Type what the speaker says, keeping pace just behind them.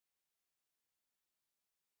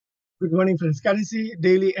Good morning friends. Currency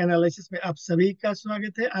daily analysis में आप सभी का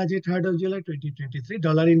स्वागत है। आज है 3 जुलाई 2023।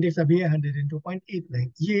 डॉलर इंडेक्स अभी है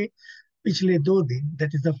 102.89। ये पिछले 2 दिन,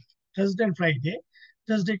 that is the Thursday and Friday,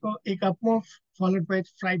 Thursday को एक up move followed by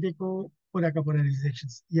Friday को पूरा का पूरा रिजेक्शन,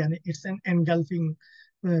 यानी it's an engulfing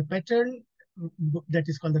pattern, that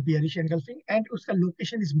is called the bearish engulfing, and उसका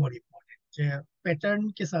location is more important. Pattern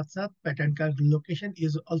के साथ साथ पैटर्न का location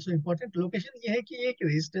is also important. Location ये है कि एक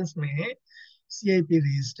रेजिस्टेंस में है, सीआईपी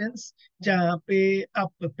रेजिस्टेंस, जहाँ पे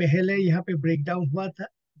आप पहले यहाँ पे ब्रेकडाउन हुआ था।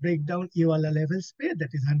 ब्रेकडाउन ये वाला लेवल्स पे,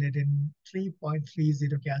 दैट इज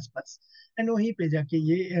 103.30 के आसपास, एंड वहीं पे जाके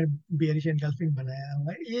ये बेयरिश एनगल्फिंग बनाया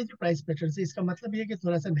हुआ है। ये जो प्राइस पैटर्न है, इसका मतलब ये है कि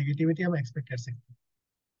थोड़ा सा नेगेटिविटी हम एक्सपेक्ट कर सकते हैं।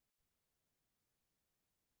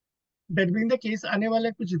 दैट बीइंग द केस, आने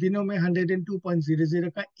वाले कुछ दिनों में 102.00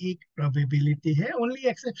 का एक प्रोबेबिलिटी है। Only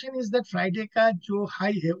exception is that Friday का जो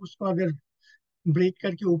हाई है उसको अगर ब्रेक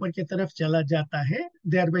करके ऊपर की तरफ चला जाता है,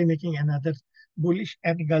 there by making another bullish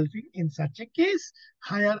engulfing, in such A case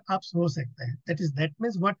higher ups हो सकता है। That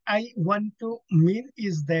means what I want to mean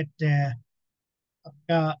is that,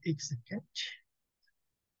 आपका एक सेकेंड,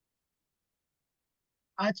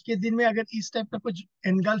 आज के दिन में अगर इस टाइप का कुछ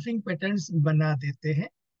एनगल्फिंग पैटर्न्स बना देते हैं,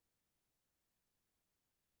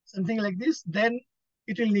 something like this, then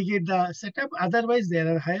it will negate the setup. Otherwise, there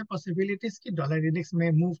are higher possibilities कि डॉलर इंडेक्स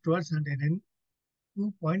में मूव टुवर्ड्स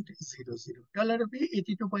 102.00। डॉलर भी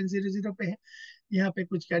 82.00 पे है। यहाँ पे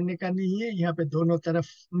कुछ करने का नहीं है। यहाँ पे दोनों तरफ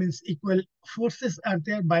means equal forces are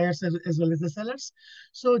there, buyers as well as the sellers.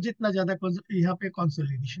 सो जितना ज्यादा यहाँ पे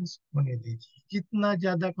कंसोलिडेशन होने दीजिए, जितना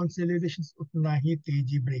ज्यादा कंसोलिडेशन उतना ही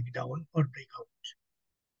तेजी ब्रेकडाउन और breakout,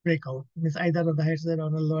 breakout means either on the higher side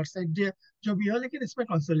और लोअर साइड, जो भी हो, लेकिन इसमें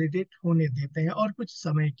कंसोलिडेट होने देते हैं और कुछ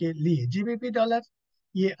समय के लिए। जीबीपी डॉलर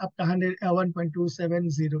ये आपका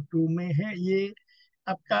 101.2702 में है। ये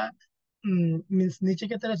आपका मीन्स नीचे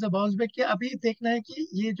की तरफ से बाउंस बैक किया। अभी देखना है कि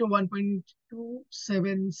ये जो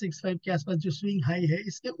 1.2765 के आसपास जो स्विंग हाई है,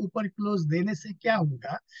 इसके ऊपर क्लोज देने से क्या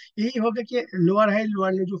होगा। यही होगा कि लोअर हाई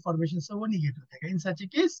लोअर लो जो फॉर्मेशन है वो निगेट हो जाएगा। इन such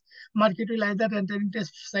case market will either enter into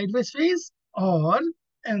sideways phase और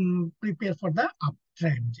prepare for the up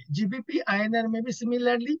trend. GBP INR में भी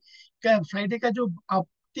सिमिलरली फ्राइडे का जो अप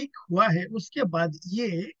टिक हुआ है, उसके बाद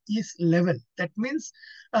ये इस लेवल, दैट मींस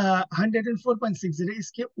 104.60,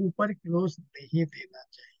 इसके ऊपर क्लोज नहीं देना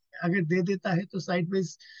चाहिए। अगर दे देता है तो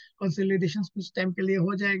साइडवेज कंसोलिडेशन कुछ टाइम के लिए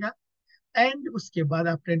हो जाएगा, एंड उसके बाद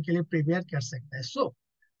आप ट्रेंड के लिए प्रिपेयर कर सकते हैं। सो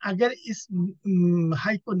अगर इस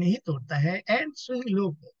हाई को नहीं तोड़ता है and swing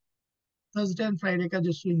low, Thursday and Friday का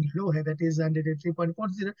जो स्विंग लो है, दैट इज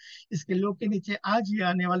 103.40, इसके लो के नीचे आज ये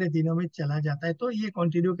आने वाले दिनों में चला जाता है, तो ये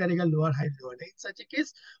कंटिन्यू करेगा lower high lower in such A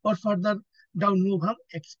case, और फर्दर डाउन मूव हम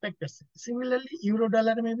एक्सपेक्ट कर सकते हैं। सिमिलरली यूरो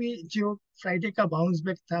डॉलर में भी जो फ्राइडे का बाउंस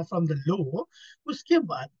बैक था फ्रॉम द लो, उसके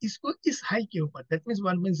बाद इसको इस हाई के ऊपर, दैट मींस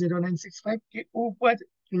 1.0965 के ऊपर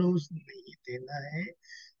क्लोज नहीं देना है।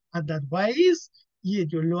 अदरवाइज ये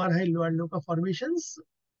जो लोअर हाई लोअर लो का फॉर्मेशंस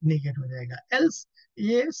नेगेट हो जाएगा। एल्स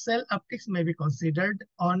ये सेल अपटिक्स में भी considered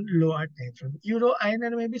on lower time frame. Euro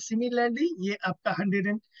INR में भी सिमिलरली ये आपका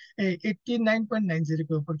 189.90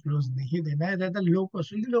 के ऊपर क्लोज नहीं देना है। ज्यादा लो को,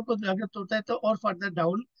 स्विंग लो को अगर तोड़ता है तो और फर्दर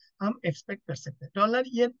डाउन हम एक्सपेक्ट कर सकते हैं। डॉलर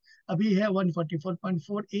येन अभी है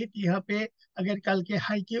 144.48, यहाँ पे अगर कल के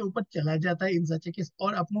हाई के ऊपर चला जाता है इन सच केस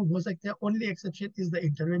और अप मूव हो सकते हैं। Only exception is the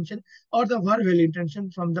intervention or the verbal intention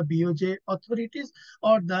from the BOJ authorities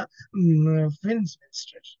or the finance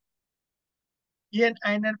minister। ये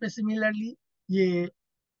आईएनआर पे सिमिलरली ये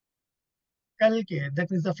कल के,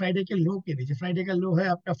 दैट मीन द फ्राइडे के लो के नीचे, फ्राइडे का लो है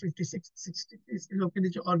आपका 56.63, इसके लो के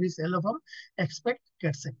नीचे और भी सेल ऑफ हम एक्सपेक्ट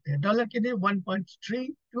कर सकते हैं। डॉलर के लिए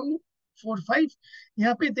 1.3245।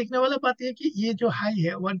 यहाँ पे देखने वाला बात है कि ये जो हाई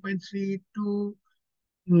है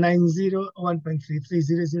 1.3290,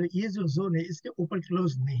 1.3300, ये जो जोन है इसके ऊपर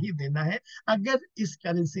क्लोज नहीं देना है अगर इस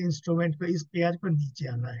करेंसी इंस्ट्रूमेंट को, इस पेयर को नीचे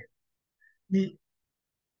आना है।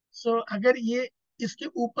 सो अगर ये इसके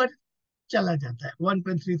ऊपर चला जाता है,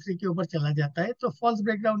 1.33 के ऊपर चला जाता है, तो false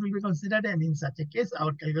breakdown will be considered, and in such A case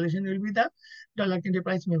our calculation will be the dollar candy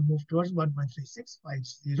price में मूव टुवर्ड्स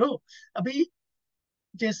 1.3650। अभी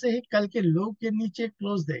जैसे ही कल के लो के नीचे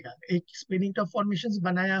क्लोज देगा, एक स्पिनिंग टॉप फॉर्मेशंस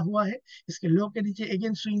बनाया हुआ है, इसके लो के नीचे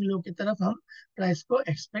अगेन स्विंग लो की तरफ हम प्राइस को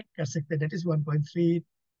एक्सपेक्ट कर सकते हैं। दैट इज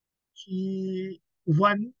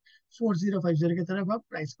 1.314050 की तरफ आप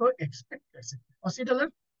प्राइस को एक्सपेक्ट कर सकते हैं। $80,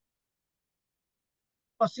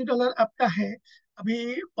 $80 आपका है अभी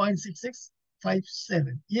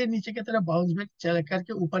 0.6657, ये नीचे की तरफ बाउंस बैक चल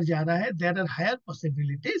करके ऊपर जा रहा है। देयर आर हायर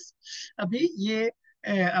पॉसिबिलिटीज अभी ये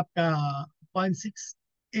आपका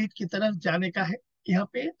 0.68 की तरफ जाने का है। यहाँ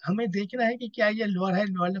पे हमें देखना है कि क्या ये लोअर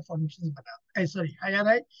लो फॉर्मेशन बना, सॉरी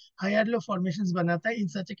हायर लो फॉर्मेशन बनाता है। इन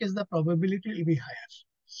such case the probability will be higher,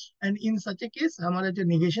 and in such case हमारा जो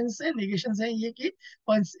निगेशन है ये कि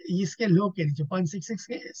इसके लो के नीचे 0.66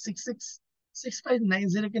 के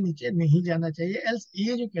 6590 के नीचे नहीं जाना चाहिए, एल्स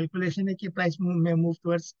ये जो कैलकुलेशन है कि प्राइस में मूव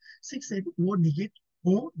टुवर्ड्स 68 वो निगेट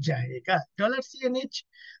हो जाएगा। डॉलर CNH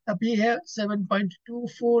अभी है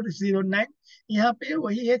 7.2409। यहाँ पे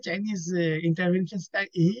वही है, चाइनीज इंटरवेंशन का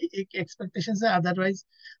यही एक एक्सपेक्टेशन है।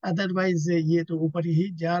 अदरवाइज ये तो ऊपर ही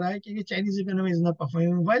जा रहा है, क्योंकि Chinese economy is not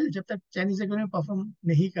performing well. जब तक चाइनीज इकोनॉमी परफॉर्म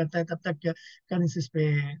नहीं करता है तब तक करेंसीज पे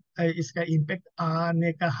इसका इम्पेक्ट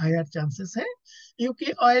आने का हायर चांसेस है।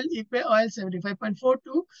 यूके ऑयल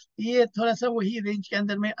 75.42, ये थोड़ा सा वही रेंज के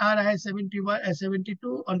अंदर में आ रहा है।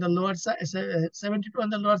 72 on the lower side, 72 on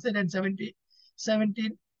the lower side, and 70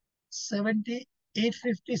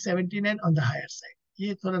 850 79 on the higher side.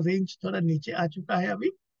 ये थोड़ा रेंज थोड़ा नीचे आ चुका है अभी।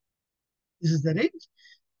 This is the range.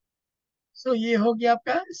 सो ये हो गया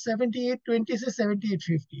आपका 7820 से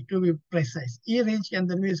 7850 टू बी प्रेसाइज। ये रेंज के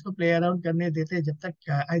अंदर में इसको प्ले अराउंड करने देते हैं जब तक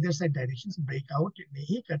आइदर साइड डायरेक्शन ब्रेकआउट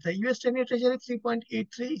नहीं करता। यूएस 10 ट्रेजरी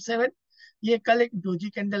 3.837, ये कल एक डोजी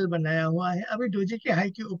कैंडल बनाया हुआ है। अभी डोजी के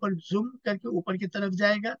हाई के ऊपर जूम करके ऊपर की तरफ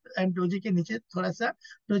जाएगा, एंड डोजी के नीचे थोड़ा सा,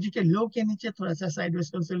 डोजी के लो के नीचे थोड़ा सा साइडवेज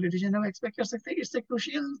कंसोलिडेशन हम एक्सपेक्ट कर सकते हैं। It's a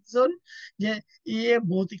crucial zone. ये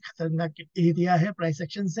बहुत ही खतरनाक एरिया है प्राइस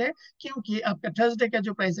एक्शन से, क्योंकि आपका थर्सडे का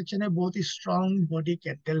जो प्राइस एक्शन है बहुत ही स्ट्रॉन्ग बॉडी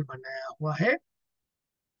कैंडल बनाया हुआ है,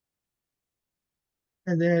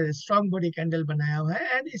 स्ट्रॉन्ग बॉडी कैंडल बनाया हुआ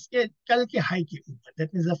है। एंड इसके कल के हाई के ऊपर, दैट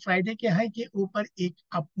मीन्स फ्राइडे के हाई के ऊपर एक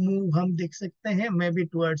अप मूव हम देख सकते हैं, मे बी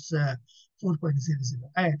टुवर्ड्स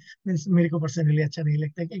 4.00। मीन्स मेरे को पर्सनली अच्छा नहीं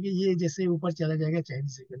लगता, क्योंकि ये जैसे ऊपर चला जाएगा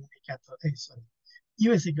चाइनीज इकोनॉमी का, तो सॉरी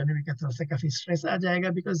यूएस इकोनॉमी का तरफ से काफी स्ट्रेस आ जाएगा,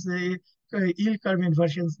 because yield curve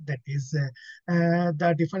inversions, that is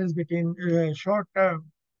the difference between short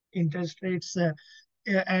term interest rates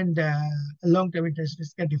and long term interest rate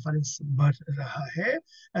का डिफरेंस बढ़ रहा है।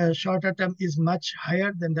 Shorter term is much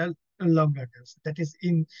higher than the longer term, that is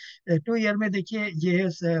in 2 year में देखिए ये है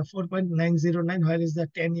 4.909, while is the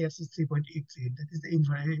 10 years is 3.83, that is the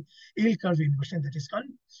yield curve inversion, that is called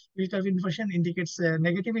yield curve inversion indicates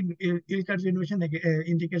negative yield curve inversion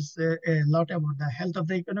indicates a lot about the health of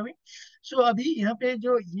the economy. सो अभी यहाँ पे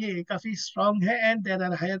जो ये काफी strong है, and there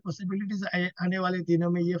are higher possibilities आने वाले दिनों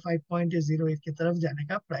में ये 5.08 की तरफ जाने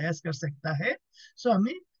का प्रयास कर सकता है। सो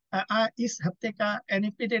हमें इस हफ्ते का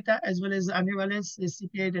NFP data as well as आने वाले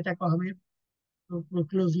सीपीआई डेटा को हमें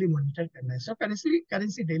क्लोजली मॉनिटर करना है। सो करेंसी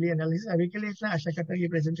करेंसी डेली एनालिसिस अभी के लिए इतना। आशा करता हूँ ये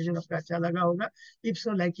प्रेजेंटेशन आपको अच्छा लगा होगा। इफ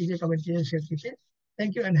सो लाइक कीजिए, कमेंट कीजिए, शेयर कीजिए।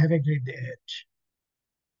 Thank you and have a great day.